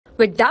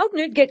With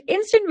Doubtnut, get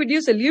instant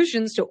video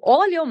solutions to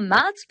all your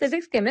maths,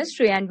 physics,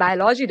 chemistry, and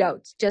biology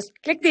doubts. Just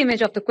click the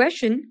image of the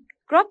question,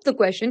 crop the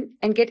question,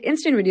 and get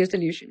instant video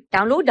solution.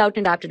 Download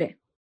Doubtnut app today.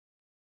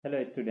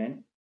 Hello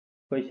students.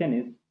 Question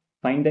is,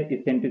 find the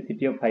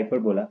eccentricity of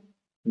hyperbola.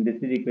 And this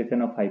is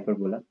equation of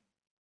hyperbola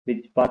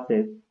which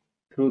passes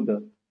through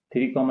the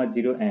 3,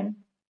 0 and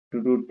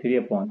to root 3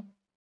 upon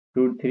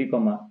root 3,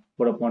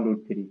 4 upon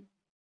root 3.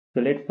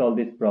 So let's solve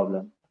this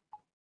problem.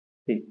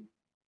 See,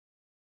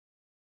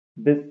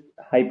 this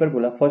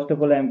hyperbola, first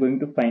of all I am going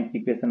to find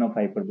equation of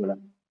hyperbola.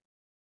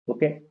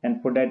 Okay,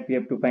 and for that we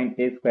have to find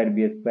a square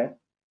b square.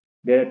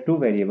 There are two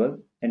variables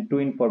and two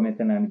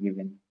information I am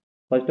given.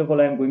 First of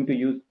all I am going to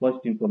use first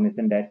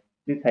information that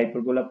this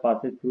hyperbola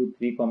passes through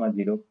 3,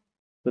 0.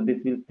 So this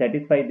will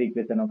satisfy the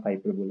equation of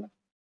hyperbola.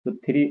 So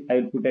 3 I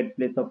will put at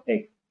place of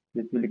x.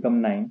 This will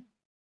become 9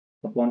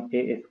 upon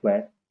a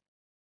square.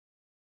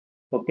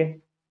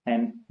 Okay,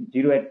 and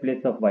 0 at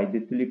place of y.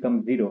 This will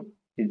become 0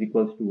 is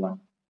equals to 1.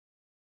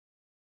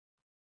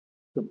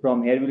 So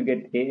from here we'll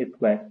get a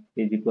square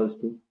is equals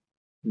to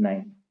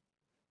 9.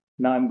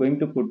 Now I'm going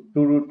to put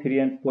 2 root 3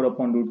 and 4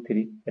 upon root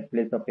 3 at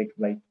place of x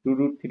by 2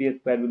 root 3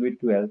 square will be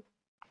 12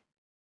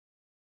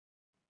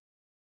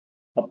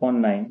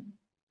 upon 9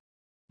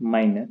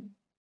 minus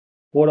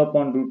 4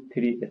 upon root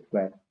 3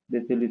 square.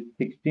 This will be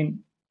 16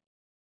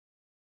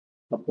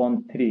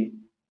 upon 3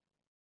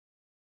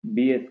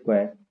 b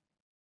square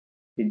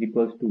is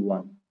equals to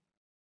 1.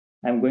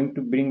 I'm going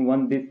to bring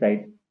 1 this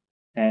side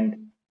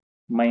and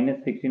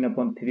minus 16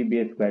 upon 3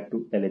 b square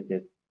to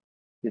LHS.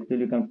 This will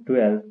become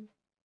 12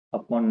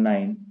 upon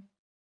 9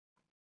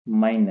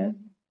 minus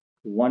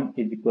 1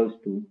 is equals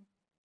to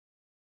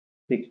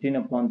 16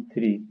 upon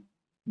 3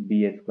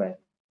 b square.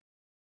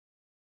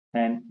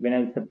 And when I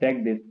will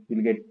subtract this, we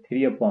will get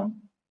 3 upon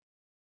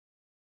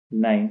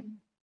 9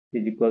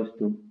 is equals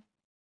to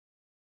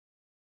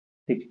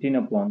 16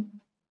 upon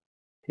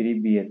 3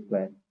 b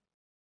square.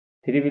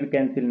 3 will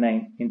cancel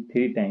 9 in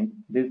 3 times.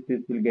 This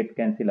will get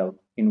cancelled out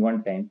in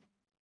 1 time.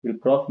 We will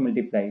cross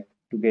multiply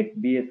to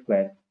get b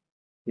square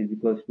is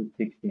equals to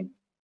 16.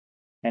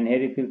 And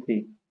here if you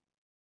see,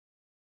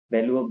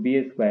 value of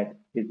b square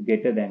is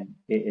greater than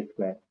a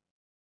square.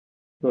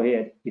 So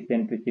here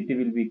eccentricity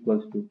will be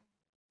equals to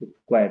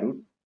square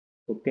root,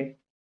 okay,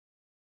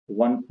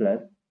 1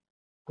 plus,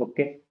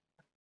 okay,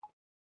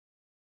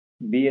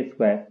 b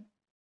square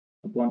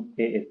upon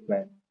a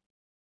square.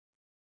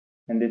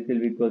 And this will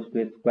be equals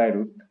to a square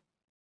root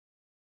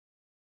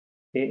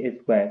a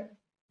square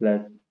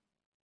plus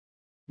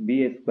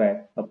b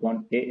square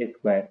upon a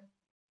square,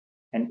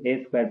 and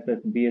a square plus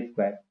b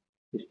square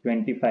is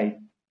 25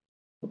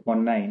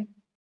 upon 9,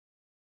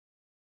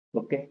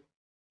 okay,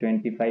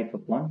 25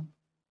 upon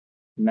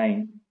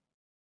 9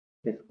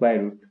 the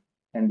square root,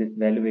 and this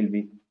value will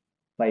be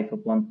 5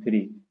 upon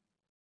 3.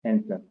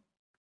 Answer.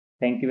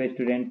 Thank you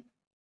students.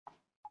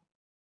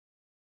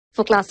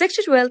 For class 6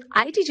 to 12,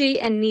 IIT JEE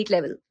and NEET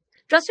level.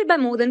 Trusted by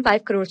more than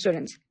 5 crore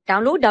students.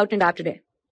 Download Doubtnut app today.